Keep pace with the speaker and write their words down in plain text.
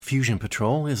Fusion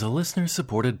Patrol is a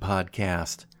listener-supported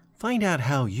podcast. Find out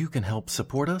how you can help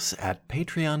support us at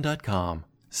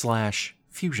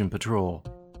patreon.com/Fusion Patrol.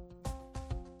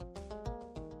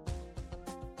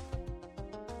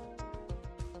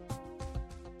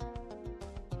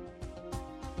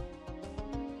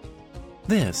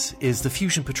 This is the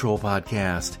Fusion Patrol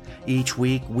podcast. Each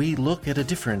week, we look at a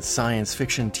different science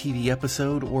fiction TV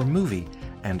episode or movie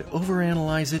and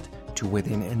overanalyze it to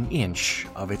within an inch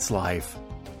of its life.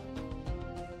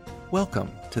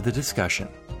 Welcome to the discussion.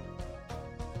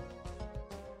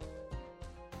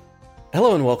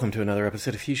 Hello and welcome to another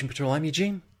episode of Fusion Patrol. I'm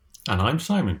Eugene. And I'm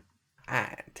Simon.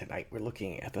 And tonight we're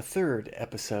looking at the third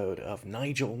episode of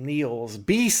Nigel Kneale's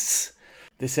Beasts.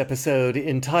 This episode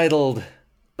entitled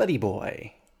Buddy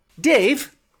Boy.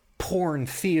 Dave, porn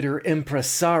theater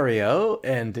impresario,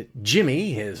 and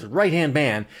Jimmy, his right-hand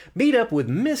man, meet up with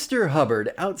Mr.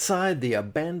 Hubbard outside the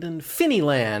abandoned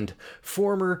Finneyland,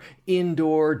 former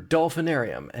indoor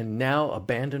dolphinarium, and now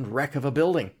abandoned wreck of a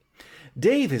building.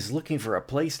 Dave is looking for a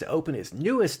place to open his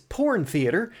newest porn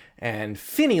theater, and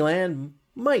Finneyland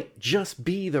might just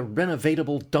be the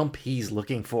renovatable dump he's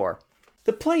looking for.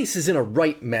 The place is in a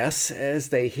right mess as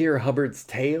they hear Hubbard's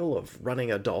tale of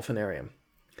running a dolphinarium.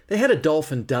 They had a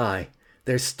dolphin die,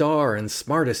 their star and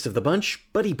smartest of the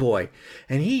bunch, Buddy Boy,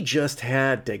 and he just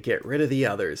had to get rid of the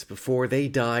others before they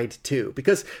died too,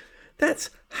 because that's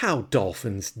how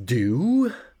dolphins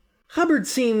do. Hubbard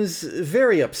seems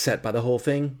very upset by the whole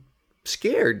thing,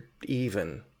 scared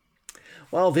even.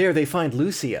 While there, they find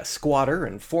Lucy, a squatter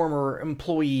and former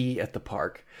employee at the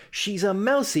park. She's a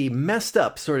mousy, messed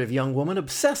up sort of young woman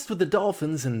obsessed with the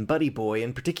dolphins and Buddy Boy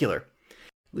in particular.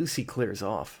 Lucy clears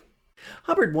off.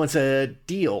 Hubbard wants a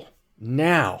deal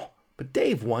now, but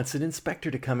Dave wants an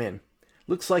inspector to come in.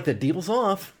 Looks like the deal's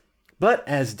off. But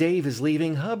as Dave is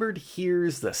leaving, Hubbard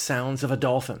hears the sounds of a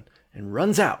dolphin and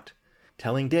runs out,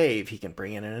 telling Dave he can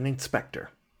bring in an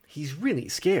inspector. He's really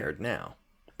scared now.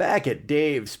 Back at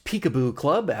Dave's Peekaboo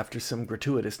Club, after some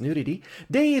gratuitous nudity,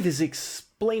 Dave is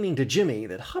explaining to Jimmy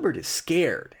that Hubbard is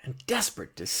scared and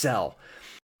desperate to sell,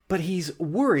 but he's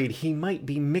worried he might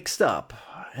be mixed up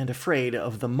and afraid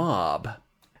of the mob,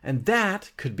 and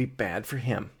that could be bad for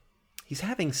him. He's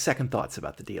having second thoughts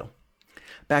about the deal.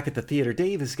 Back at the theater,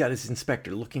 Dave has got his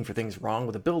inspector looking for things wrong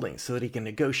with the building so that he can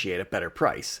negotiate a better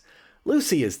price.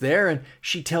 Lucy is there, and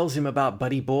she tells him about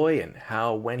Buddy Boy and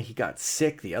how when he got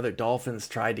sick, the other dolphins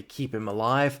tried to keep him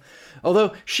alive.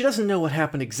 Although she doesn't know what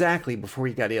happened exactly before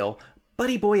he got ill,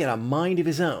 Buddy Boy had a mind of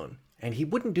his own, and he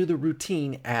wouldn't do the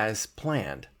routine as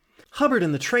planned. Hubbard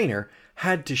and the trainer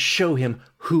had to show him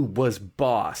who was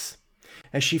boss.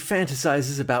 As she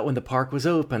fantasizes about when the park was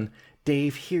open,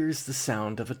 Dave hears the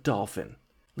sound of a dolphin.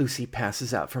 Lucy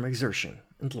passes out from exertion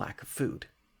and lack of food.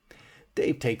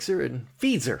 Dave takes her and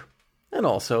feeds her, and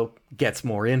also gets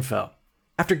more info.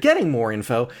 After getting more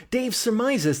info, Dave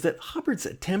surmises that Hubbard's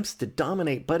attempts to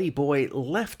dominate Buddy Boy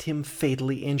left him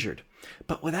fatally injured,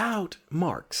 but without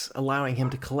marks allowing him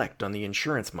to collect on the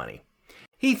insurance money.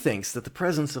 He thinks that the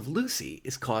presence of Lucy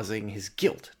is causing his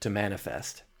guilt to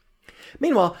manifest.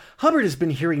 Meanwhile, Hubbard has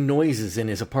been hearing noises in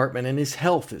his apartment and his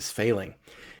health is failing.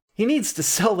 He needs to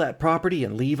sell that property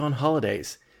and leave on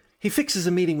holidays. He fixes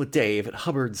a meeting with Dave at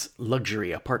Hubbard's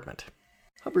luxury apartment.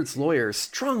 Hubbard's lawyer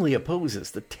strongly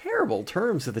opposes the terrible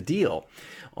terms of the deal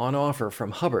on offer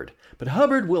from Hubbard, but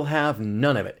Hubbard will have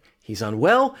none of it. He's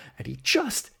unwell, and he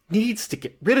just needs to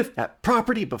get rid of that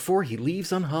property before he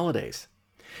leaves on holidays.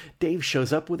 Dave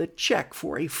shows up with a check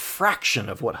for a fraction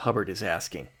of what Hubbard is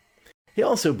asking. He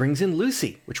also brings in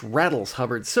Lucy, which rattles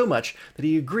Hubbard so much that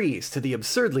he agrees to the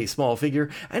absurdly small figure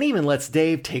and even lets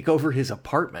Dave take over his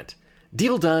apartment.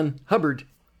 Deal done. Hubbard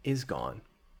is gone.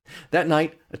 That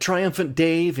night, a triumphant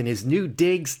Dave in his new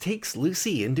digs takes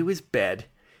Lucy into his bed.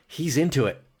 He's into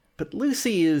it, but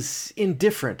Lucy is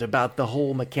indifferent about the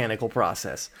whole mechanical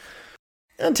process.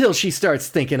 Until she starts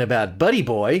thinking about Buddy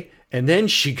Boy, and then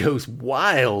she goes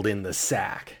wild in the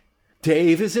sack.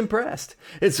 Dave is impressed.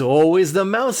 It's always the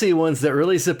mousy ones that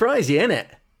really surprise you, innit?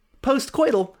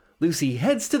 Post-coital, Lucy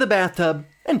heads to the bathtub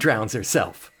and drowns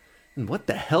herself. And what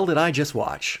the hell did I just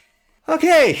watch?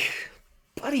 Okay,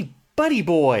 Buddy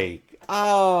Boy.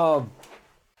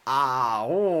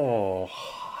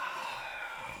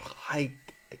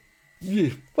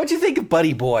 What'd you think of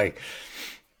Buddy Boy?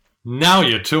 Now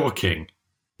you're talking.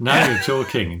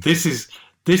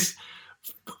 This.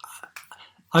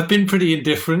 I've been pretty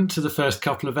indifferent to the first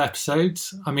couple of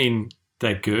episodes. I mean,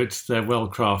 they're good, they're well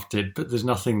crafted, but there's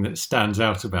nothing that stands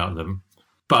out about them.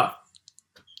 But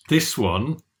this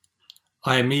one,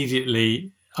 I can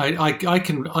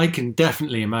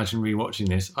definitely imagine rewatching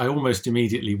this. I almost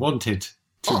immediately wanted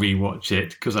to rewatch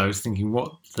it because I was thinking,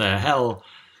 what the hell?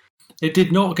 It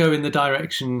did not go in the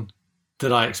direction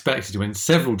that I expected. It went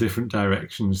several different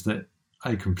directions that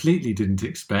I completely didn't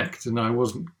expect, and I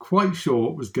wasn't quite sure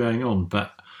what was going on.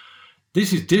 But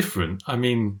this is different. I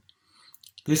mean,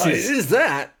 this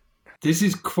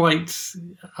is quite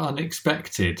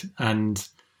unexpected, and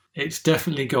it's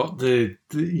definitely got the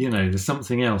there's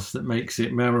something else that makes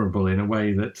it memorable in a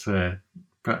way that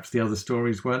perhaps the other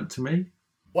stories weren't to me.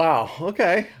 Wow.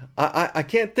 Okay. I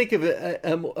can't think of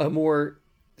a more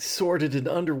sordid and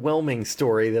underwhelming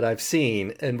story that I've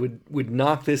seen, and would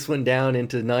knock this one down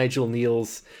into Nigel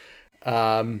Neal's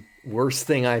worst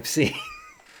thing I've seen.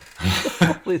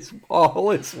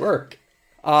 all its work.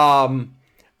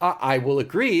 I will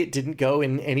agree it didn't go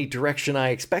in any direction I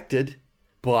expected,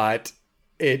 but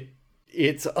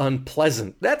it's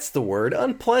unpleasant. That's the word,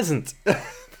 unpleasant.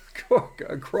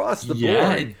 Across the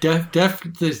board.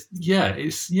 Definitely.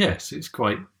 It's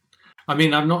quite. I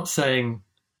mean, I'm not saying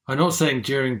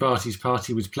during Barty's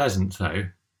party was pleasant though,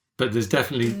 but there's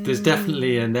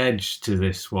definitely an edge to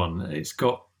this one. It's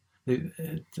got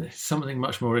something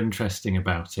much more interesting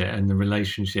about it and the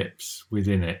relationships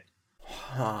within it.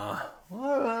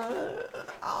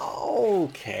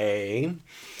 Okay.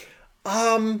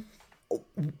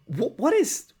 What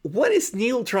is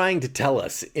Neal trying to tell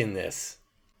us in this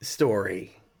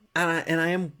story? And I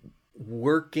am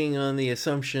working on the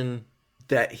assumption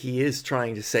that he is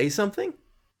trying to say something.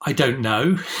 I don't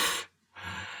know.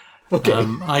 Okay.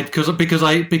 Because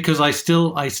I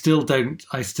still don't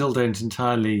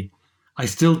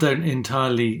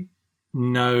entirely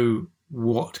know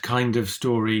what kind of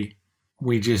story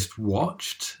we just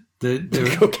watched.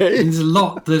 Okay. There's a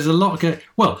lot.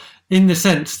 Well, in the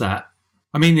sense that,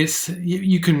 I mean, it's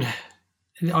you can.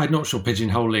 I'm not sure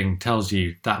pigeonholing tells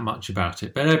you that much about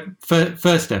it, but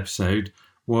first episode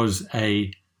was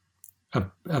a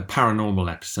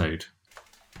paranormal episode.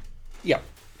 Yeah,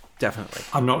 definitely.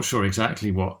 I'm not sure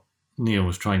exactly what Neal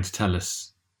was trying to tell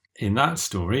us in that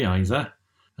story either,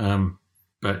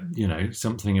 but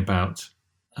something about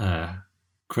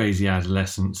crazy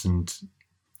adolescence and.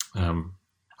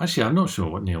 Actually, I'm not sure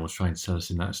what Neal was trying to tell us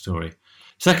in that story.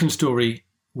 Second story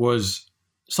was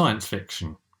science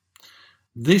fiction.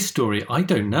 This story, I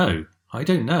don't know.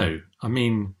 I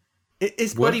mean...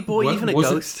 Is Buddy Boy even a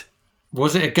ghost?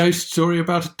 Was it a ghost story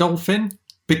about a dolphin?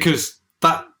 Because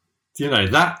that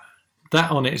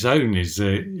on its own is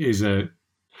a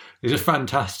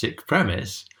fantastic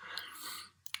premise.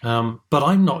 But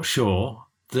I'm not sure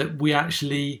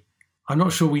that I'm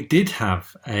not sure we did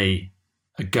have a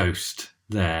ghost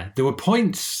there. There were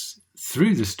points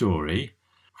through the story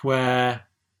where,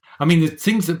 I mean, the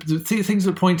things that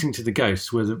are pointing to the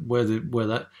ghosts were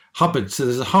that Hubbard. So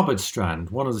there's a Hubbard strand.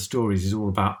 One of the stories is all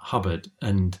about Hubbard,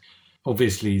 and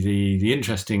obviously the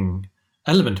interesting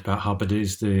element about Hubbard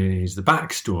is the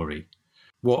backstory.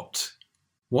 What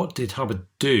did Hubbard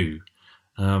do,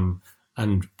 and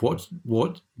what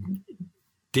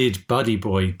did Buddy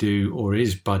Boy do, or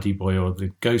is Buddy Boy or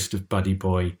the ghost of Buddy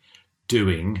Boy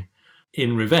doing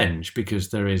in revenge? Because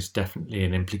there is definitely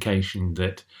an implication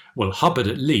that, well, Hubbard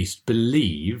at least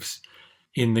believes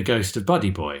in the ghost of Buddy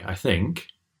Boy, I think.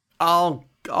 I'll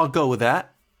go with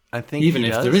that. I think even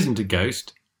if there isn't a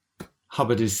ghost,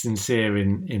 Hubbard is sincere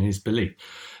in his belief.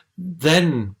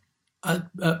 Then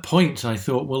at point I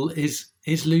thought, well, is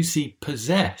Lucy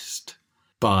possessed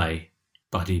by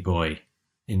Buddy Boy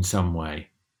in some way?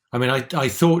 I mean, I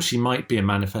thought she might be a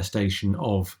manifestation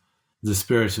of the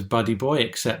spirit of Buddy Boy,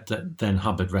 except that then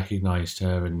Hubbard recognised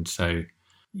her, and so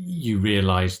you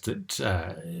realised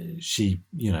that she'd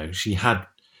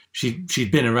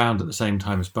been around at the same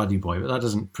time as Buddy Boy, but that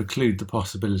doesn't preclude the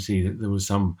possibility that there was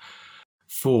some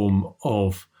form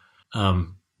of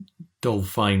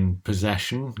dolphine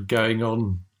possession going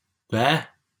on there.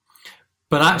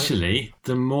 But actually,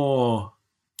 the more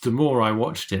I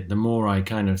watched it, the more I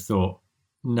kind of thought,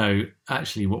 no,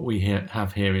 actually what we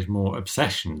have here is more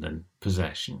obsession than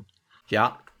possession.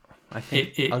 Yeah, I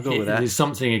think I'll go with that. There's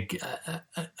something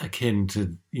akin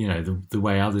to, the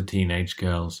way other teenage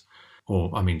girls,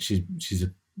 or, I mean, she's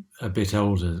a bit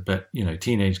older, but,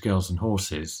 teenage girls and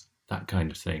horses, that kind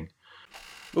of thing.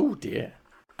 Oh, dear.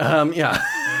 Yeah.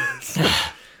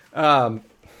 I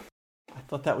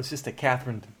thought that was just a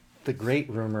Catherine the Great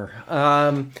rumor.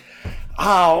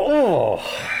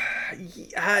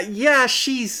 Yeah,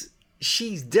 she's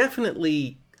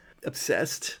definitely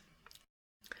obsessed,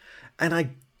 and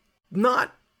I'm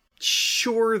not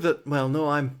sure that. Well, no,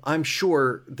 I'm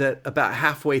sure that about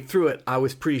halfway through it, I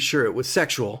was pretty sure it was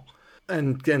sexual,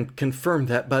 and confirmed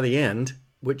that by the end.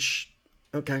 Which,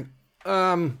 okay,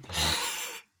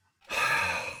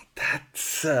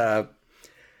 that's.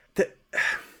 it's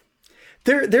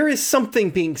there is something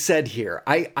being said here.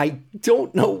 I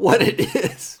don't know what it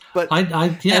is, but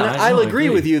I'll agree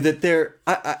with you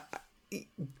that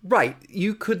right.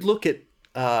 You could look at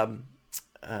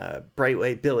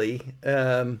Brightway Billy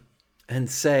and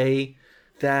say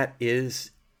that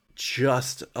is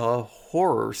just a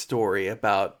horror story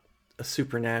about a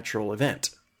supernatural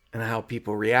event and how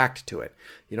people react to it.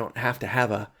 You don't have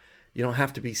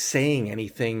to be saying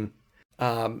anything.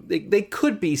 They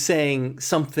could be saying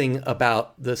something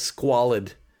about the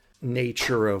squalid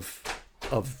nature of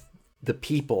the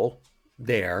people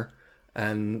there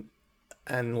and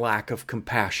lack of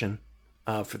compassion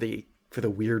for the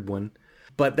weird one,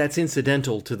 but that's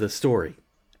incidental to the story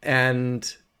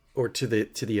or to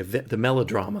the event, the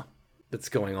melodrama that's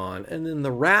going on. And then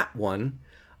the rat one,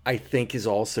 I think, is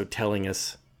also telling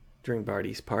us during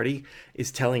Barty's party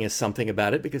is telling us something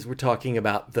about it, because we're talking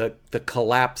about the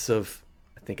collapse of,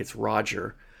 I think it's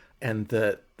Roger, and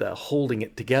the holding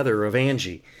it together of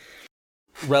Angie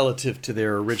relative to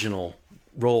their original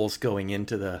roles going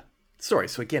into the story.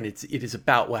 So again, it is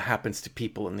about what happens to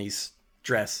people in these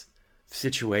stress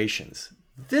situations.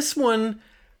 This one,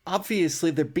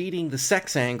 obviously, they're beating the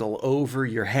sex angle over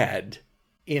your head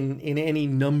in any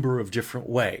number of different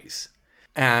ways.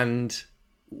 And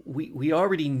we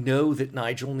already know that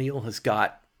Nigel Neal has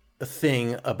got a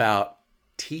thing about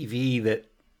TV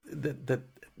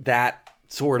that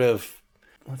sort of,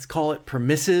 let's call it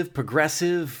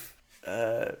progressive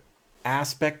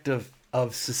aspect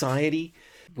of society,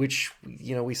 which,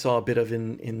 we saw a bit of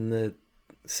in the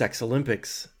Sex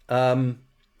Olympics.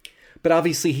 But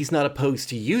obviously he's not opposed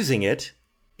to using it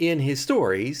in his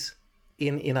stories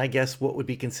in I guess what would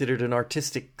be considered an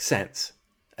artistic sense.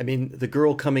 I mean, the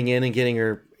girl coming in and getting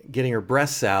her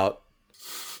breasts out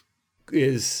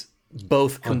is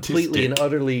both completely and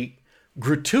utterly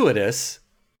gratuitous,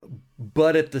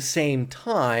 but at the same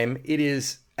time, it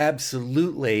is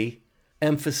absolutely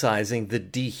emphasizing the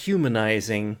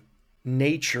dehumanizing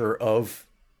nature of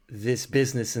this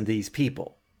business and these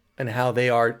people, and how they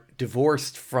are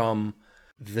divorced from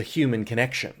the human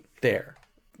connection there.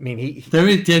 I mean,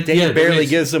 David barely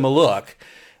gives them a look.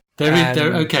 There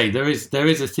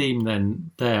is a theme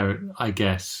then there, I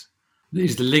guess.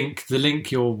 Is the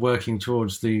link you're working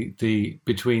towards the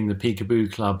between the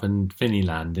Peekaboo Club and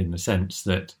Vinnyland, in the sense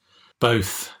that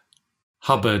both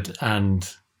Hubbard and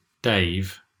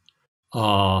Dave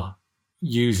are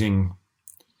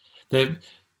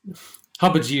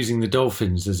Hubbard's using the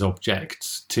dolphins as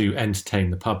objects to entertain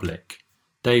the public.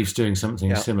 Dave's doing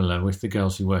something similar with the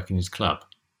girls who work in his club.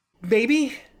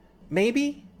 Maybe.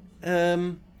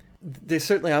 There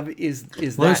certainly is.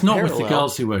 Well, it's not parallel with the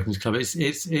girls who work in his club.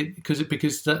 It's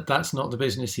because that's not the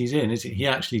business he's in, is it? He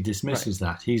actually dismisses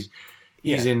that. He's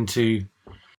into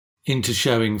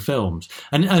showing films,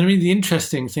 and I mean, the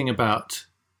interesting thing about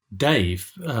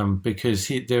Dave, because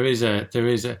there is a.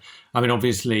 I mean,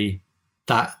 obviously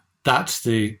that's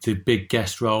the big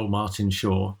guest role, Martin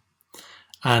Shaw,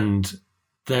 and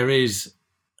there is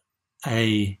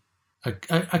a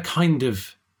kind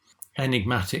of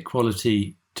enigmatic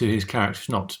quality to his character. It's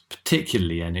not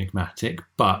particularly enigmatic,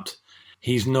 but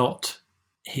he's not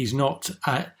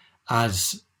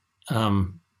as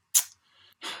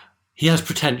he has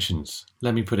pretensions.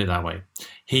 Let me put it that way.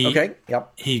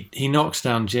 He knocks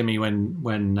down Jimmy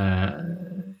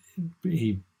when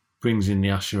he brings in the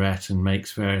usherette and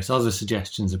makes various other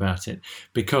suggestions about it,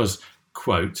 because,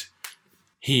 quote,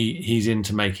 he's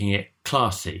into making it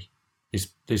classy.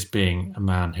 This being a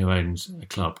man who owns a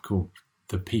club called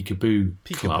the Peekaboo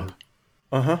Club.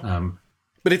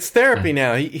 But it's therapy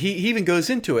now. He even goes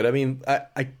into it. I mean,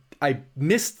 I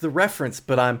missed the reference,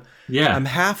 but I'm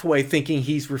halfway thinking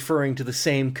he's referring to the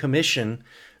same commission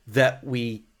that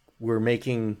we were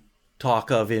making talk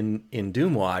of in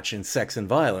Doomwatch and Sex and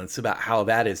Violence, about how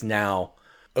that is now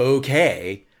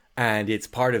okay and it's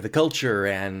part of the culture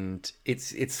and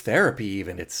it's therapy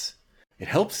even. It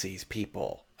helps these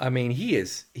people. I mean,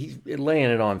 he's laying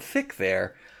it on thick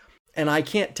there, and I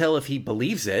can't tell if he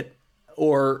believes it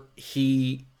or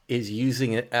he is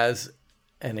using it as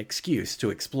an excuse to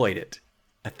exploit it.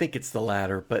 I think it's the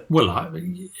latter, but I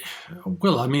mean,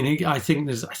 I think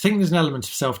there's an element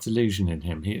of self-delusion in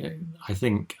him. I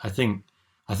think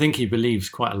he believes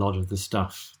quite a lot of the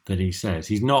stuff that he says.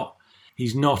 He's not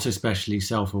especially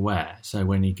self-aware. So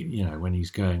when he's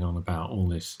going on about all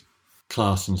this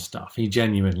class and stuff, he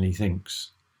genuinely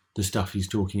thinks the stuff he's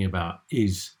talking about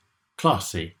is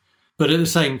classy. But at the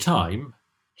same time,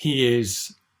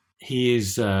 he's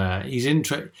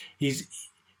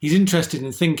interested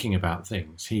in thinking about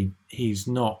things. He's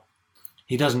not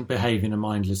he doesn't behave in a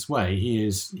mindless way. He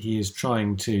is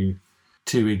trying to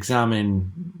examine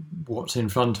what's in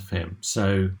front of him.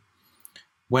 So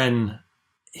when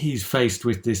he's faced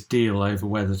with this deal over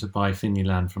whether to buy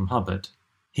Finneyland from Hubbard,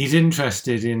 he's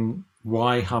interested in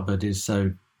why Hubbard is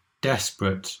so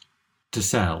desperate to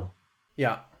sell.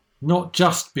 Yeah. Not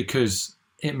just because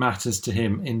it matters to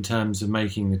him in terms of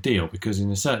making the deal, because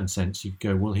in a certain sense you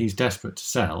go, well, he's desperate to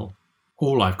sell.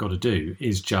 All I've got to do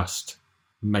is just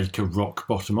make a rock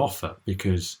bottom offer,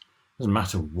 because it doesn't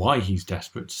matter why he's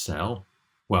desperate to sell.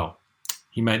 Well,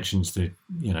 he mentions the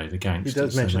gangsters. He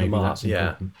does mention the mob,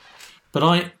 yeah. But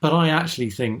I actually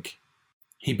think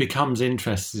he becomes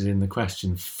interested in the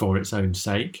question for its own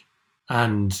sake,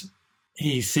 and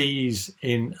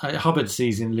Hubbard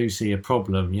sees in Lucy a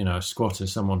problem, a squatter,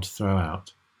 someone to throw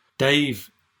out. Dave,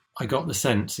 I got the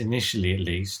sense initially at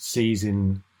least, sees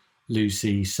in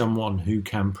Lucy someone who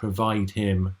can provide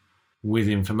him with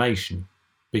information,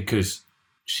 because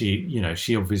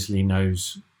she obviously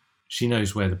knows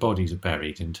where the bodies are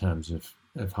buried in terms of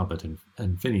Hubbard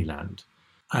and Finneyland,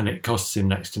 and it costs him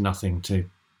next to nothing to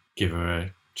give her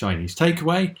a Chinese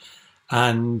takeaway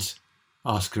and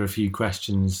ask her a few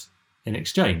questions in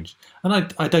exchange.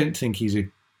 And I don't think he's a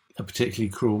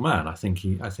particularly cruel man. I think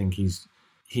he's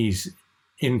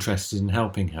interested in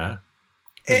helping her,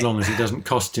 as long as it doesn't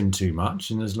cost him too much,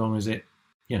 and as long as it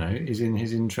is in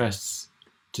his interests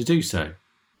to do so.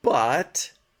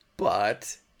 But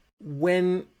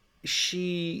when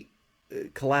she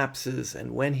collapses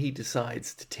and when he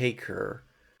decides to take her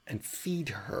and feed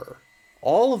her,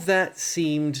 all of that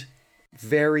seemed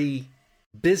very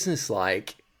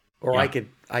businesslike, or Yeah.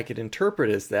 I could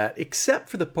interpret as that, except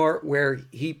for the part where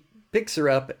he picks her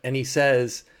up and he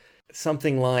says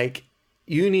something like,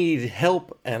 "You need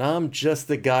help and I'm just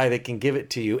the guy that can give it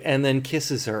to you," and then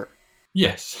kisses her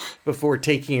Yes. before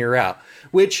taking her out,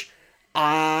 which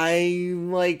I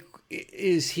like.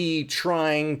 Is he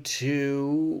trying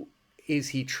to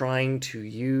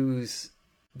use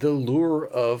the lure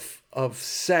of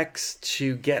sex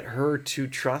to get her to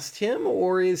trust him,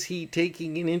 or is he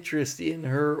taking an interest in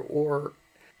her, or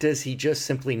does he just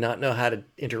simply not know how to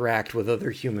interact with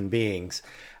other human beings?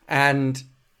 And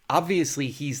obviously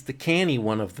he's the canny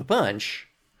one of the bunch.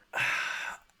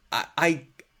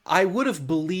 I would have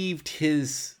believed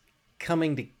his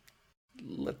coming to,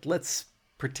 let's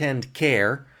pretend,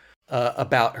 care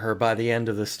about her by the end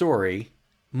of the story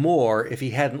more if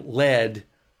he hadn't led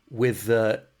with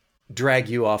the drag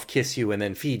you off, kiss you, and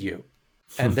then feed you,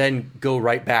 and then go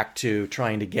right back to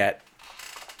trying to get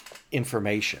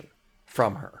information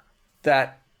from her.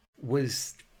 That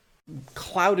was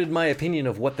clouded my opinion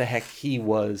of what the heck he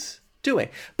was doing.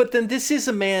 But then this is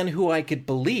a man who I could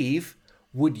believe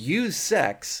would use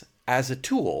sex as a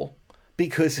tool,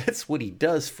 because that's what he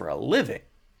does for a living.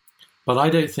 But I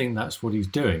don't think that's what he's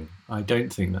doing. I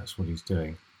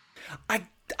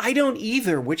don't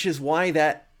either, which is why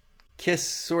that kiss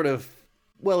sort of,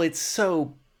 well, it's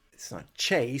not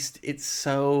chaste, it's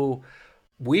so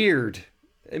weird.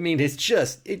 I mean,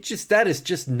 that is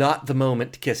just not the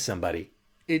moment to kiss somebody.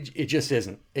 It just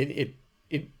isn't.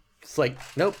 It's like,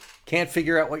 nope, can't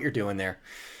figure out what you're doing there.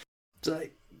 It's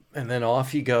like, and then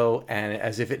off you go, and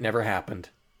as if it never happened.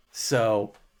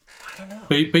 So, I don't know.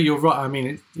 But you're right. I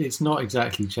mean, it's not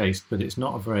exactly chaste, but it's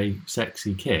not a very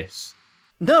sexy kiss.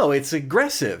 No, it's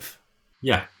aggressive.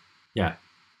 Yeah.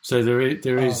 So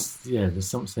there's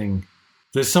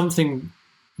something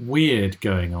weird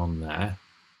going on there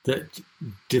that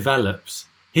develops.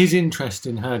 His interest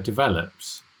in her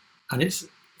develops, and it's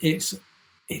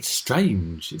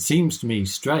strange. It seems to me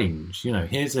strange.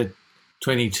 Here's a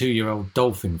 22-year-old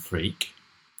dolphin freak,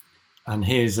 and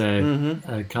here's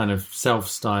a kind of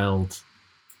self-styled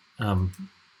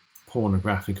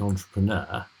pornographic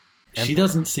entrepreneur. She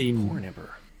doesn't seem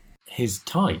his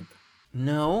type.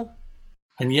 No.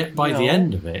 And yet by the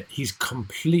end of it, he's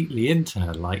completely into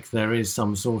her, like there is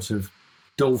some sort of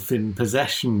dolphin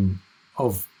possession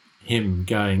of him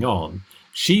going on.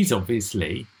 She's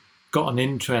obviously got an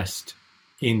interest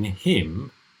in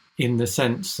him in the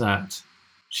sense that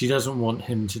she doesn't want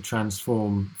him to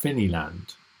transform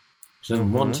Finneyland. She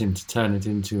doesn't want him to turn it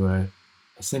into a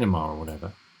cinema or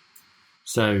whatever.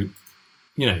 So,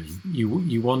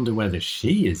 you wonder whether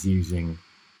she is using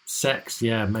sex.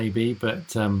 Yeah, maybe,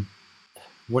 but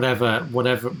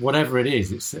whatever it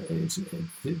is, it's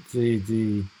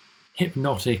the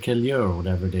hypnotic allure or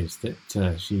whatever it is that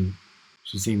she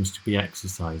seems to be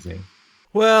exercising.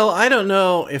 Well, I don't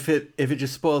know if it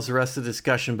just spoils the rest of the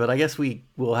discussion, but I guess we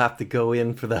will have to go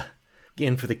in for the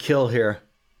kill here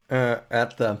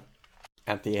at the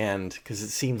end, because it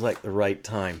seems like the right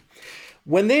time.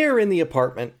 When they are in the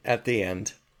apartment at the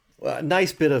end,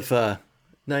 nice bit of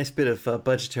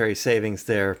budgetary savings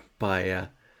there by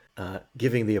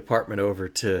giving the apartment over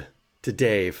to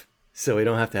Dave, so we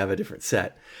don't have to have a different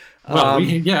set. Well,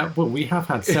 we have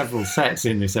had several sets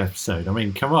in this episode. I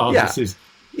mean, come on, this is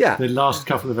the last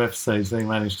couple of episodes. They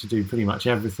managed to do pretty much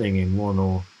everything in one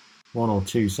or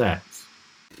two sets.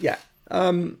 Yeah.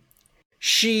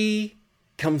 She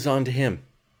comes on to him,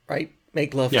 right?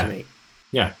 Make love to me.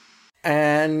 Yeah.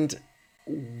 And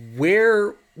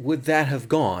where would that have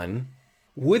gone?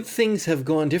 Would things have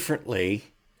gone differently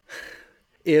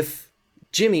if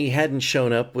Jimmy hadn't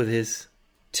shown up with his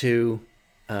two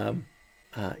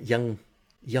young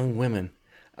women?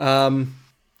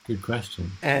 Good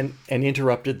question. And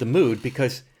interrupted the mood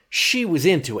because she was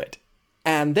into it.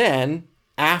 And then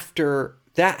after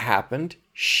that happened,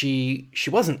 she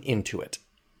wasn't into it,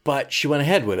 but she went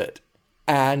ahead with it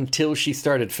until she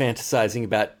started fantasizing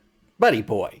about Buddy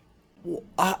Boy.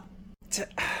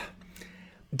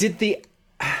 Did the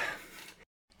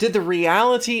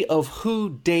reality of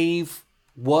who Dave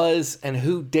was and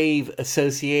who Dave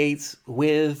associates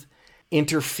with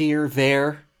interfere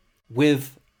there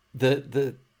with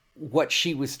the what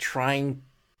she was trying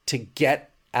to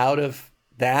get out of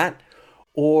that?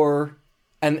 Or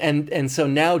and so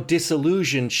now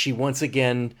disillusioned, she once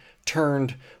again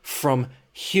turned from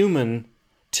human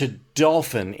to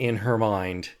dolphin in her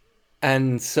mind,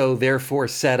 and so therefore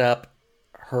set up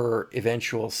her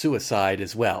eventual suicide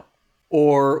as well?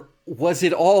 Or was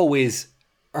it always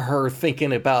her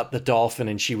thinking about the dolphin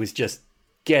and she was just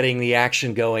getting the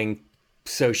action going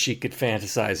so she could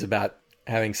fantasize about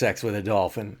having sex with a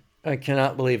dolphin? I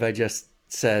cannot believe I just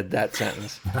said that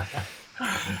sentence.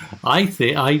 I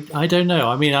don't know.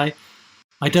 I mean,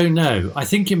 I don't know. I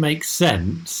think it makes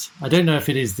sense. I don't know if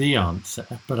it is the answer,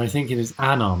 but I think it is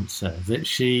an answer that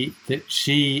she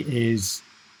is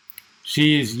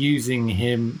using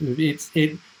him.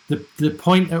 The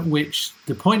point at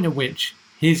which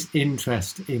his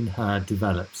interest in her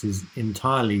develops is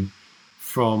entirely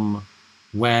from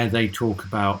where they talk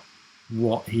about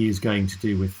what he is going to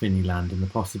do with Finnyland and the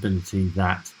possibility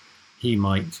that he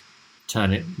might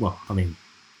turn it. Well, I mean,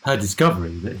 her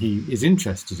discovery that he is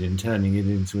interested in turning it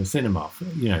into a cinema.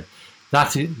 You know,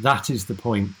 that is the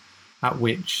point at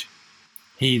which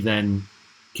he then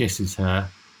kisses her,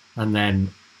 and then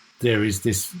there is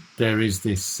this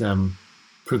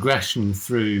progression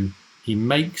through. He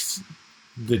makes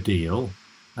the deal,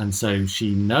 and so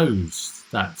she knows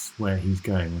that's where he's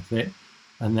going with it,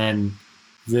 and then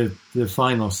the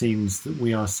final scenes that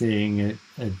we are seeing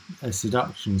a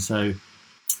seduction. So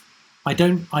I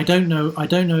don't know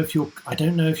if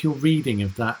your reading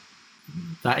of that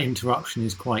interruption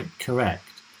is quite correct.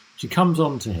 She comes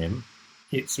on to him.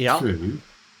 It's true.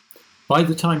 By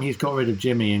the time he's got rid of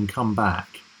Jimmy and come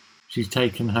back, she's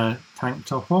taken her tank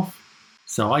top off.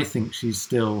 So I think she's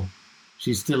still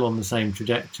on the same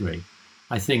trajectory.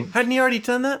 I think. Hadn't he already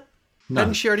done that? No.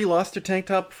 Hadn't she already lost her tank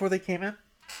top before they came in?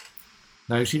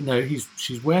 No,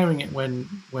 she's wearing it when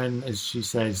as she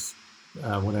says,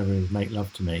 whatever it is, make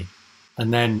love to me,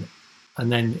 and then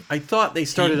I thought they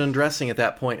started undressing at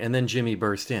that point, and then Jimmy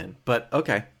burst in. But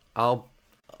okay, I'll.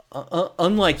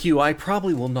 Unlike you, I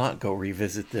probably will not go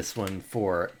revisit this one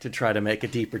to try to make a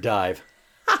deeper dive.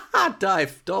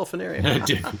 Dive,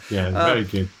 dolphinarium. Yeah, very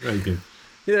good, very good.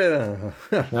 Yeah,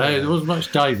 there wasn't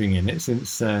much diving in it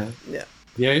since the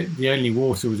only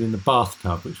water was in the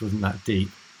bathtub, which wasn't that deep.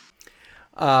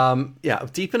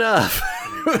 Deep enough.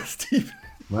 It was deep.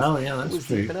 Well, yeah, that's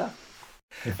true. Deep enough.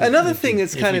 Another thing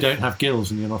that's kind of, if you don't have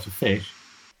gills and you're not a fish,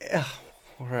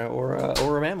 or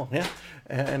a mammal, yeah,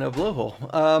 and a blowhole.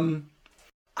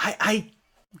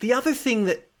 The other thing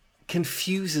that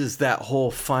confuses that whole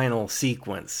final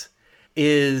sequence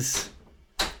is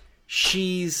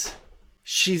she's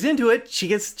into it. She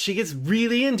gets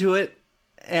really into it,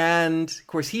 and of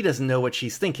course he doesn't know what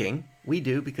she's thinking. We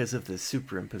do, because of the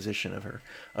superimposition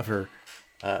of her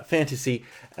fantasy.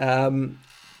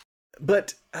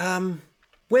 But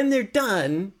when they're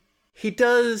done, he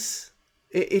does.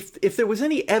 If there was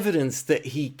any evidence that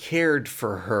he cared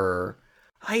for her,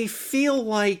 I feel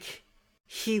like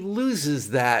he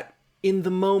loses that in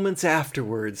the moments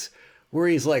afterwards, where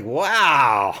he's like,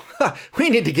 "Wow, we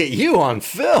need to get you on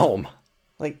film."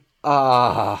 Like,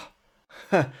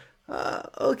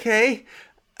 okay.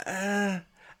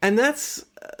 And that's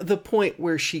the point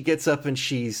where she gets up and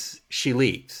she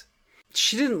leaves.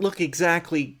 She didn't look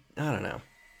exactly, I don't know.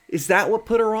 Is that what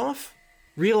put her off?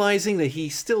 Realizing that he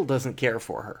still doesn't care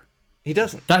for her. He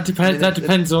doesn't. That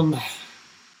depends on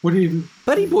what do you.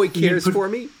 Buddy Boy cares for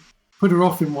me. Put her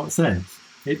off in what sense?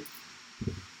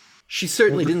 She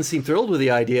certainly didn't seem thrilled with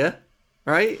the idea,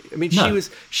 right? I mean, No.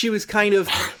 she was kind of,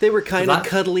 they were kind of That-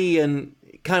 cuddly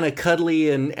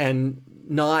and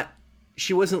not,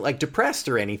 she wasn't like depressed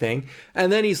or anything. And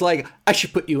then he's like, I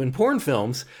should put you in porn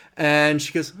films. And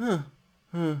she goes, huh.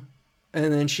 And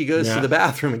then she goes to the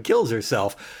bathroom and kills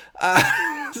herself.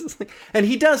 And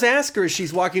he does ask her as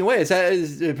she's walking away,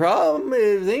 is the problem?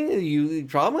 You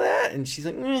problem with that? And she's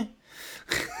like, eh.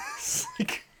 It's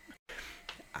like,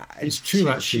 It's true,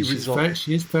 actually. She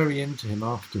She is very into him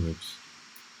afterwards.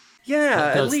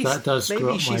 yeah, at least that does screw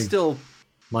maybe up she's still.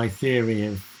 my theory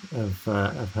of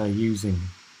her using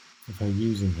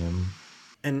him.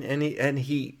 And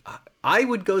he, I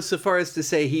would go so far as to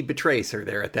say he betrays her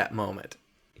there at that moment.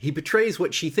 He betrays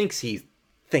what she thinks he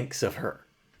thinks of her.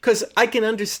 Because I can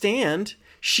understand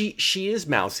she is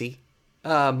mousy,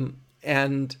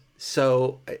 and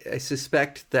so I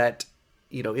suspect that,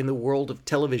 you know, in the world of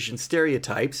television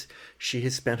stereotypes, she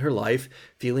has spent her life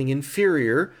feeling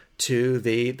inferior to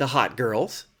the hot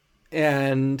girls,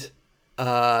 and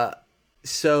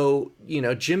so, you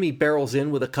know, Jimmy barrels in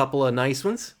with a couple of nice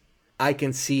ones. I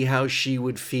can see how she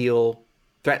would feel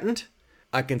threatened.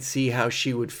 I can see how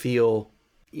she would feel,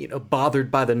 you know, bothered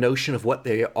by the notion of what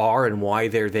they are and why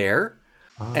they're there,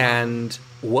 and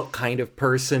what kind of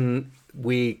person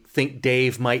we think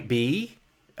Dave might be,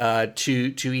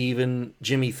 to even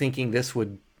Jimmy thinking this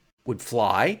would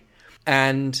fly.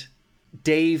 And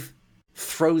Dave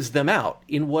throws them out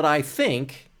in what I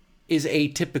think is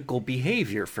atypical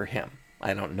behavior for him.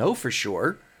 I don't know for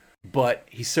sure, but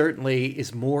he certainly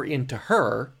is more into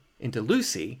her, into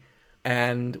Lucy,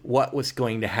 and what was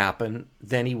going to happen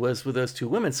than he was with those two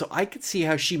women. So I could see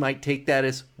how she might take that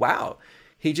as, wow,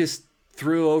 he just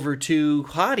threw over two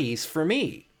hotties for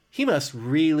me. He must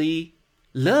really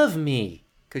love me,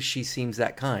 because she seems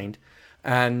that kind,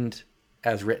 and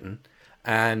as written.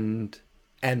 And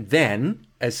then,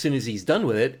 as soon as he's done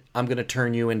with it, I'm going to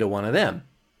turn you into one of them.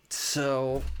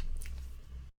 So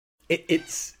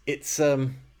it's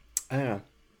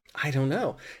I don't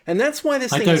know. And that's why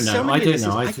this thing is so many... I don't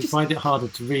know. I just find it harder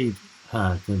to read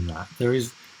her than that. There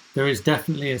is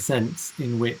definitely a sense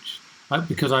in which,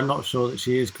 because I'm not sure that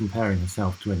she is comparing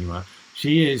herself to anyone.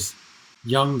 She is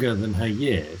younger than her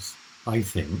years, I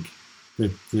think. The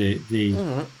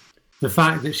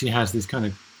fact that she has this kind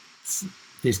of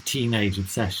this teenage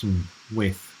obsession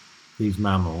with these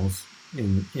mammals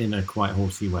in a quite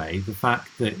horsey way. The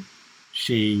fact that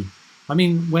she, I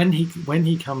mean, when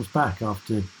he comes back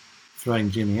after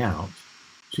throwing Jimmy out,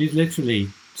 she's literally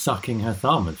sucking her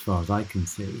thumb, as far as I can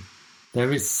see.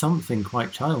 There is something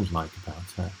quite childlike about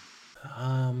her.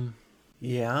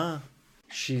 Yeah,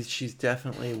 she's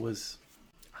definitely was.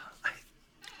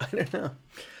 I don't know.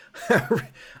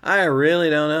 I really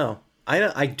don't know.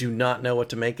 I do not know what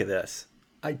to make of this.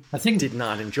 I think did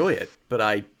not enjoy it, but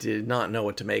I did not know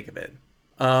what to make of it.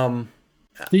 I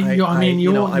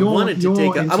wanted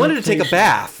to take a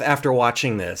bath after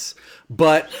watching this,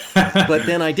 but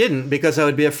then I didn't, because I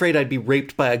would be afraid I'd be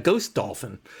raped by a ghost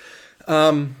dolphin.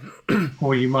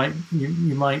 Or you might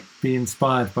be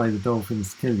inspired by the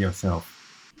dolphins to kill yourself.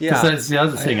 Yeah, because that's the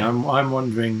other thing. I'm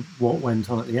wondering what went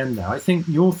on at the end there. I think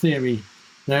your theory,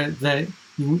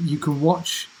 you can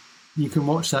watch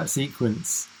that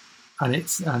sequence, and it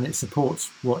supports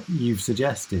what you've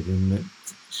suggested, in that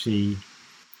she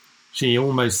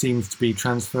almost seems to be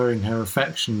transferring her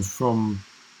affections from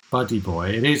Buddy Boy.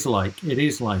 It is like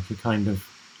a kind of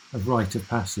rite of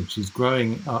passage. She's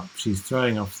growing up. She's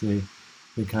throwing off the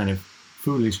kind of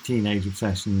foolish teenage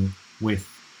obsession with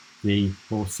the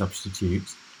horse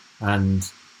substitutes, and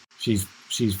she's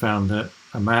found a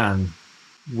man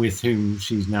with whom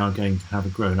she's now going to have a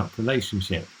grown-up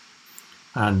relationship,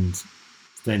 and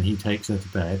then he takes her to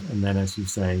bed, and then, as you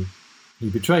say, he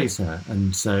betrays her,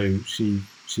 and so she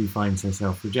finds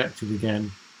herself rejected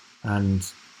again,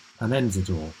 and ends it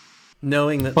all.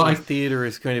 Knowing that the theater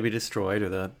is going to be destroyed, or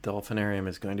the dolphinarium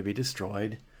is going to be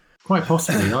destroyed. Quite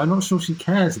possibly. I'm not sure she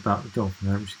cares about the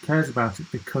dolphinarium. She cares about it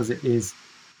because it is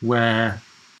where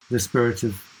the spirit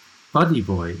of Buddy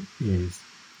Boy is.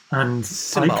 And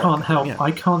symbolic.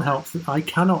 I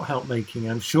cannot help making,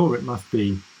 I'm sure it must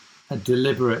be a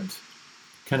deliberate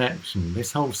connection.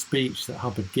 This whole speech that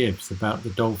Hubbard gives about the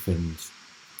dolphins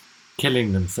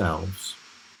killing themselves,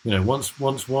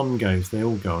 once one goes, they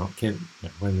all go,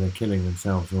 whether they're killing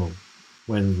themselves or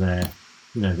whether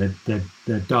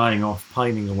they're dying off,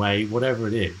 pining away, whatever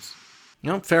it is.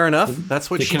 Fair enough.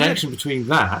 That's what the she connection did. Between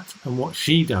that and what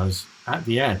she does at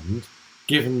the end,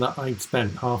 given that I'd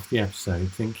spent half the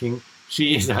episode thinking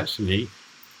she is actually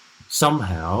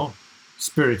somehow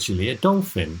spiritually a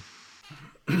dolphin.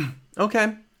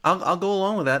 Okay. I'll go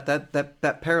along with that.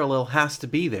 That parallel has to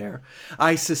be there.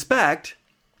 I suspect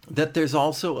that there's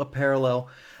also a parallel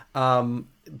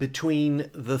between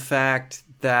the fact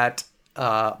that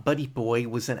Buddy Boy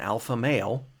was an alpha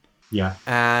male. Yeah.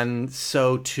 And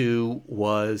so too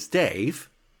was Dave.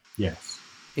 Yes.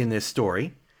 In this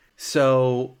story.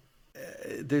 So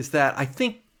there's that. I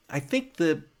think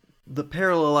the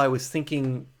parallel I was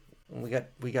thinking,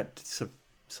 we got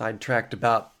sidetracked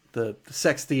about the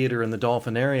sex theater and the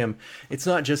dolphinarium. It's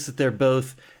not just that they're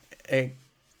both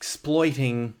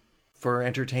exploiting for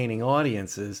entertaining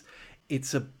audiences.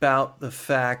 It's about the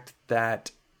fact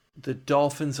that the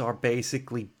dolphins are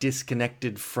basically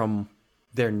disconnected from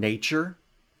their nature,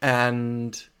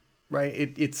 and right,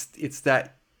 it's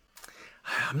that.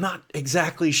 I'm not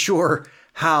exactly sure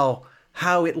how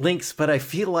it links, but I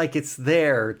feel like it's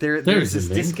there. There's this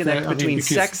disconnect between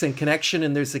sex and connection,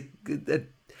 and there's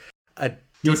a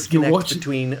disconnect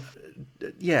between.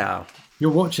 Yeah,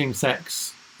 you're watching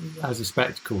sex as a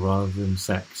spectacle rather than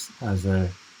sex as a.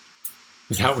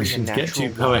 Without wishing to get too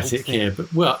poetic here, but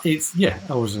it's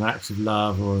or as an act of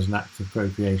love or as an act of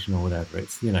procreation or whatever.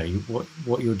 It's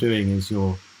what you're doing is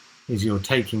you're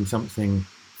taking something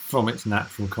from its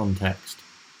natural context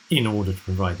in order to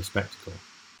provide a spectacle.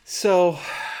 So,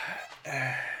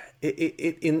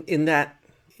 in that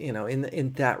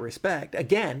respect,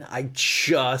 again,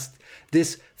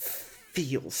 this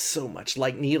feels so much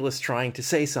like Neil is trying to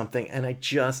say something, and I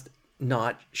just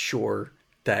not sure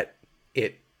that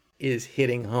it is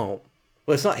hitting home.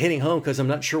 Well, it's not hitting home because I'm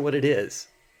not sure what it is.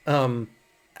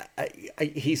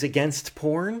 He's against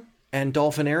porn and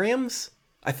dolphinariums.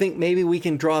 I think maybe we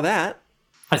can draw that.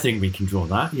 I think we can draw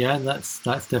that. Yeah, that's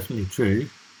definitely true.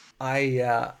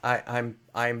 I'm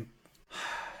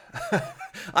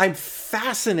I'm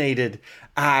fascinated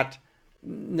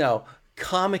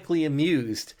comically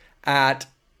amused at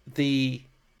the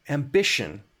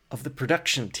ambition of the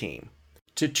production team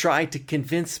to try to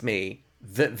convince me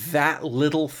that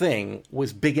little thing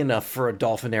was big enough for a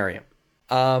dolphinarium.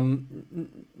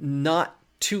 Not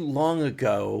too long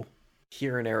ago,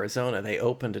 here in Arizona, they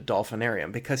opened a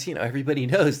dolphinarium because, everybody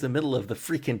knows the middle of the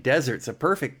freaking desert's a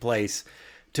perfect place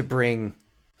to bring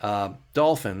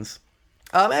dolphins.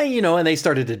 And they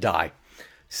started to die.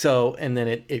 So, and then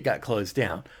it got closed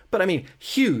down. But I mean,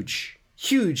 huge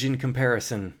in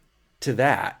comparison to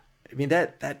that. I mean,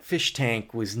 that fish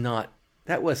tank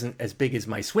wasn't as big as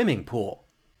my swimming pool.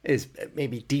 Is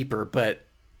maybe deeper, but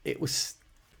it was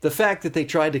the fact that they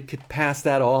tried to pass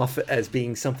that off as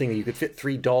being something that you could fit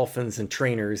 3 dolphins and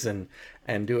trainers and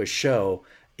do a show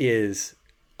is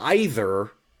either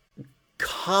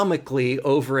comically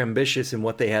overambitious in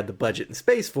what they had the budget and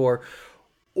space for,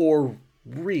 or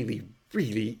really,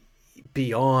 really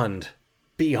beyond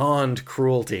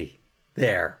cruelty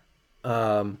there.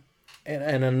 And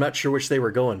I'm not sure which they were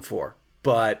going for,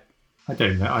 but I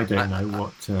don't know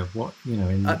what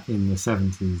in the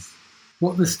 70s,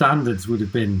 what the standards would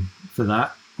have been for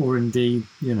that, or indeed,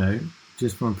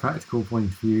 just from a practical point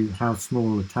of view, how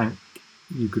small a tank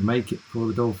you could make it before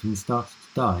the dolphins started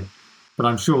to die. But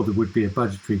I'm sure there would be a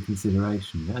budgetary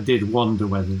consideration. I did wonder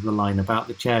whether the line about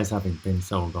the chairs having been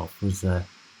sold off was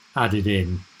added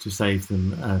in to save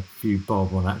them a few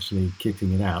bob on actually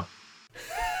kitting it out.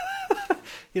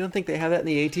 You don't think they have that in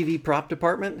the ATV prop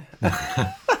department?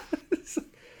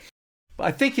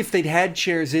 I think if they'd had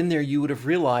chairs in there, you would have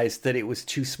realized that it was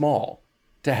too small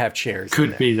to have chairs in there.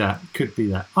 Could be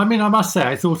that. I mean, I must say,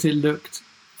 I thought it looked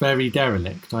very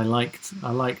derelict. I liked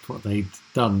what they'd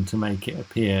done to make it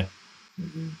appear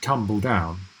tumble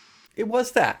down. It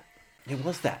was that,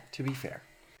 to be fair.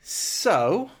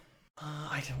 So,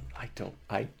 I don't know.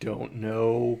 I don't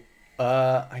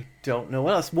know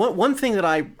what else. One thing that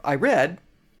I read,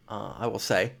 I will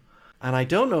say, and I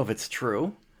don't know if it's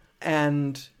true,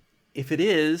 and if it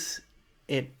is,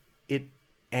 it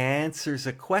answers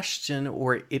a question,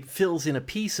 or it fills in a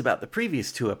piece about the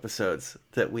previous 2 episodes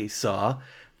that we saw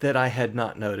that I had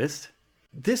not noticed.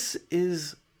 This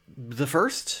is the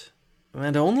first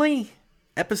and only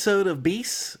episode of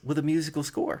Beasts with a musical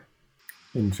score.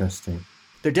 Interesting.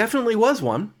 There definitely was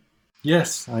one.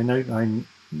 Yes, I noted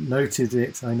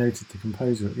it. I noted the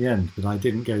composer at the end, but I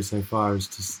didn't go so far as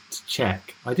to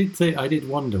check. I did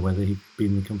wonder whether he'd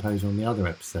been the composer on the other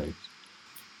episodes,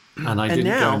 and I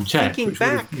didn't go and check, which would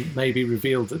have maybe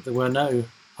revealed that there were no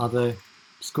other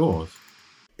scores.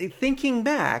 Thinking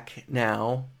back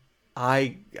now,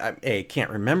 I A,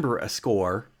 can't remember a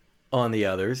score on the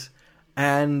others,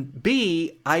 and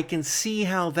B, I can see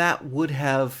how that would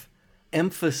have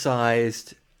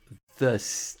emphasized the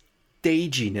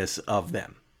staginess of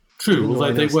them. True,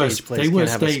 although they were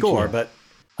stagey. Score, but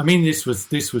I mean, this was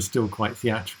still quite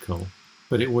theatrical,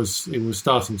 but it was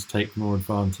starting to take more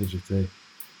advantage of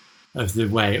the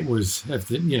way it was, of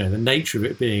the the nature of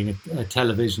it being a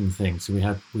television thing. So we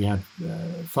had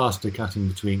faster cutting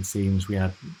between scenes. We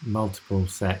had multiple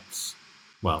sets,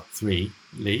 well, 3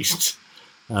 at least.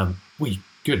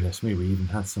 Goodness me, we even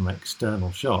had some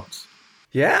external shots.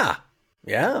 Yeah,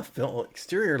 film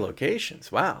exterior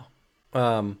locations. Wow.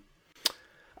 I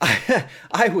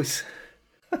was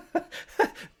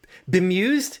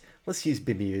bemused. Let's use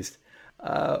bemused.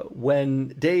 When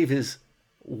Dave is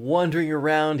wandering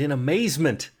around in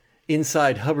amazement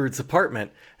inside Hubbard's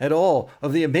apartment at all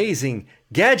of the amazing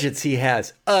gadgets he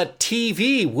has. A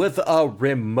TV with a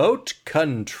remote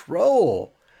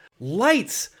control.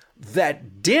 Lights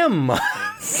that dim.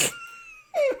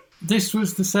 This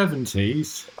was the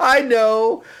 70s. I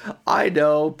know,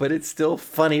 but it's still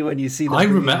funny when you see them. I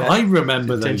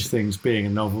remember those things being a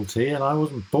novelty, and I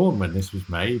wasn't born when this was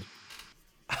made.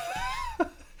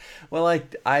 Well,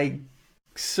 I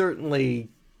certainly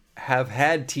have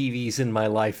had TVs in my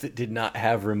life that did not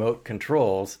have remote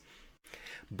controls,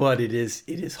 but it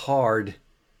is hard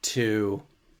to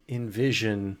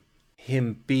envision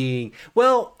him being,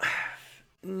 well,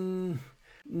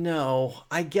 no,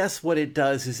 I guess what it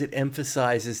does is it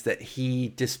emphasizes that he,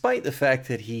 despite the fact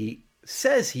that he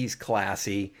says he's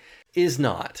classy, is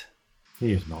not.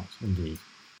 He is not, indeed.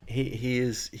 He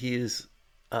is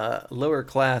lower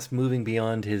class, moving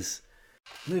beyond his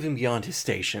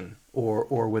station,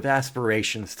 or with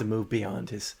aspirations to move beyond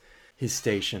his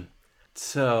station.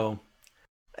 So,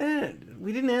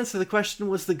 we didn't answer the question: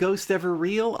 was the ghost ever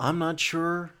real? I'm not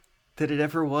sure that it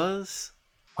ever was.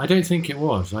 I don't think it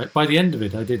was. By the end of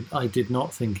it, I did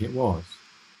not think it was.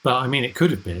 But I mean, it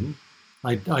could have been.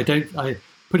 I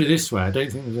put it this way: I don't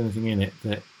think there's anything in it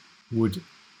that would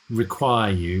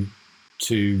require you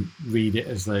to read it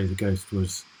as though the ghost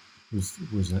was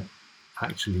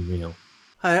actually real.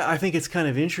 I think it's kind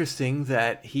of interesting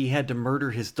that he had to murder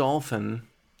his dolphin.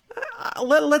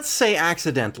 Let's say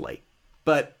accidentally,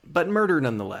 but murder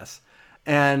nonetheless,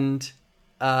 and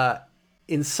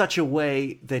in such a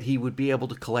way that he would be able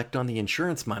to collect on the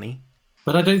insurance money.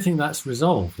 But I don't think that's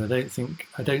resolved. I don't think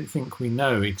we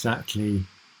know exactly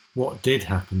what did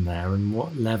happen there and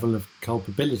what level of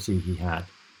culpability he had.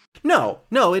 No,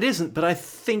 it isn't. But I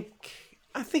think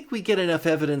we get enough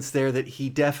evidence there that he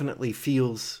definitely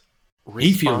feels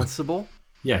responsible.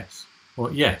 He feels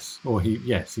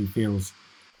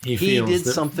he did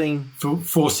that something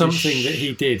for something that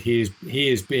he did. He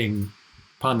is being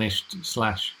punished /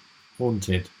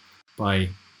 haunted by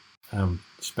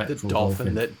spectral the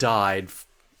dolphin that died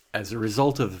as a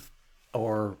result of,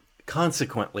 or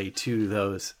consequently to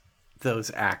those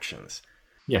actions.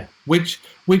 Yeah, which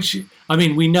I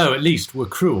mean, we know at least were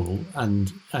cruel,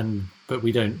 but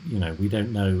we don't know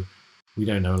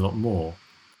a lot more,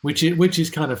 which is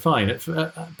kind of fine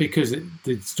because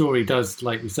the story does,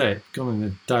 like we said, gone in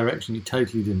a direction you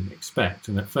totally didn't expect,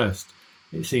 and at first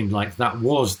it seemed like that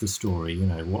was the story.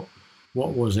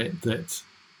 What was it that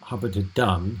Hubbard had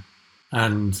done,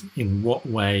 and in what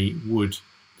way would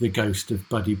the ghost of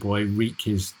Buddy Boy wreak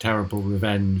his terrible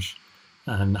revenge,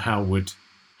 and how would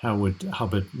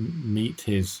Hubbard meet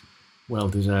his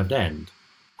well-deserved end?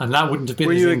 And that wouldn't have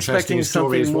been as interesting a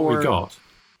story as what we got.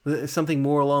 Something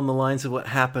more along the lines of what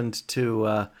happened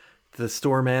to the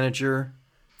store manager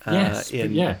in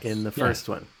the first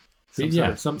one.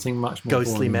 Something much more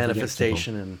ghostly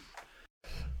manifestation. And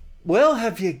well,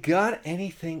 have you got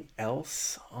anything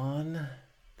else on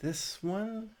this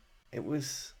one? It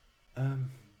was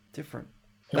different.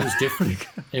 It was different.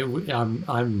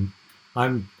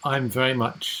 I'm very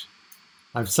much.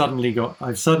 I've suddenly got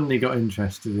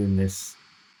interested in this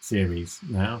series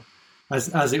now.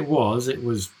 As it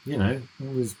was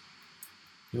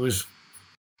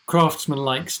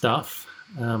craftsman-like stuff,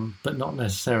 but not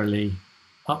necessarily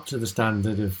up to the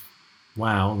standard of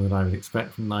wow that I would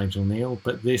expect from Nigel Kneale.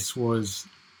 But this was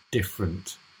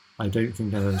different. I don't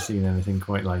think I've ever seen anything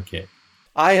quite like it.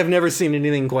 I have never seen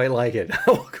anything quite like it.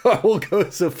 I will go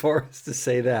so far as to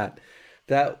say that.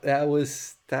 That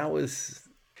was,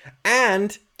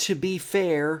 and to be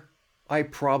fair, I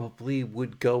probably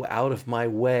would go out of my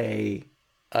way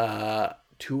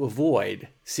to avoid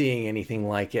seeing anything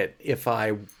like it if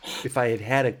I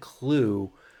had a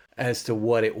clue as to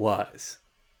what it was.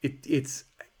 It's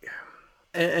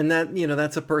and that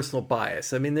that's a personal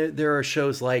bias. I mean, there are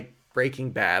shows like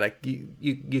Breaking Bad.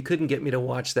 You couldn't get me to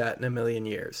watch that in a million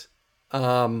years,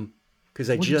 because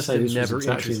I just have never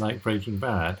exactly like Breaking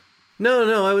Bad.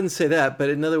 No, I wouldn't say that. But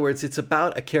in other words, it's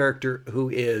about a character who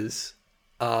is,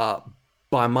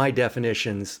 by my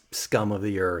definitions, scum of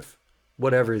the earth,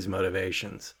 whatever his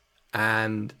motivations.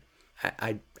 And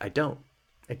I don't.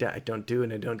 I don't do,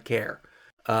 and I don't care.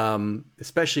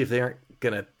 Especially if they aren't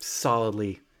going to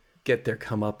solidly get their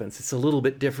comeuppance. It's a little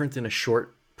bit different in a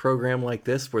short program like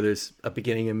this where there's a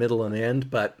beginning, a middle, and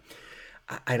end, but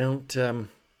I don't, I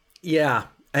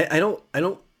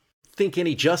don't think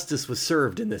any justice was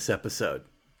served in this episode.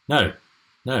 No,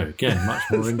 again, much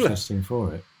more interesting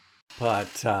for it.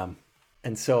 But,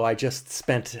 and so I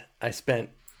spent I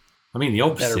mean, the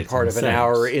opposite. Better part of an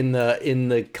hour in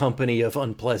the company of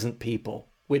unpleasant people.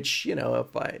 Which, you know,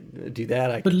 if I do that,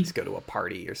 I can just go to a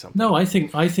party or something. No, I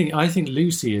think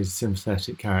Lucy is a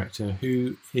sympathetic character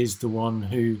who is the one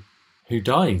who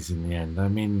dies in the end. I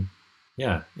mean,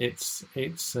 yeah, it's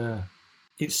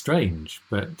strange,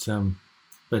 but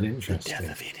interesting. The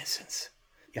death of innocence.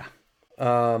 Yeah.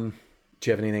 Do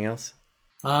you have anything else?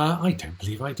 I don't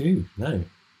believe I do. No.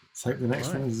 Let's hope the next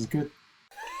one is as good.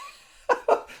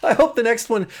 I hope the next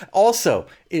one also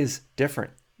is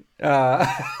different.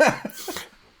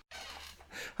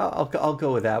 I'll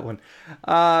go with that one.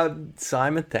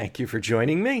 Simon, thank you for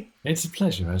joining me. It's a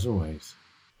pleasure, as always.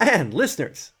 And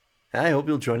listeners, I hope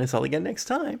you'll join us all again next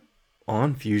time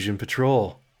on Fusion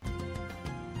Patrol.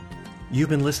 You've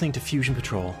been listening to Fusion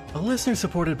Patrol, a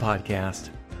listener-supported podcast.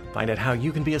 Find out how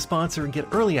you can be a sponsor and get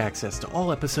early access to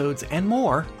all episodes and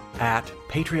more at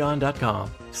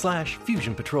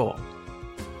patreon.com/Fusion Patrol.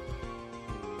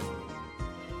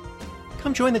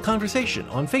 Come join the conversation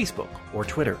on Facebook or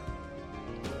Twitter.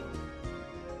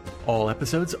 All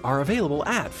episodes are available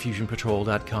at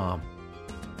FusionPatrol.com.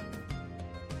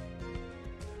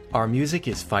 Our music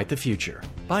is Fight the Future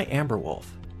by Amberwolf.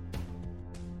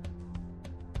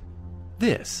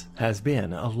 This has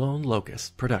been a Lone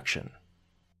Locust production.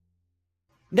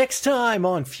 Next time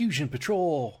on Fusion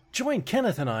Patrol, join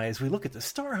Kenneth and I as we look at the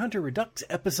Star Hunter Redux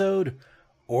episode,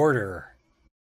 Order.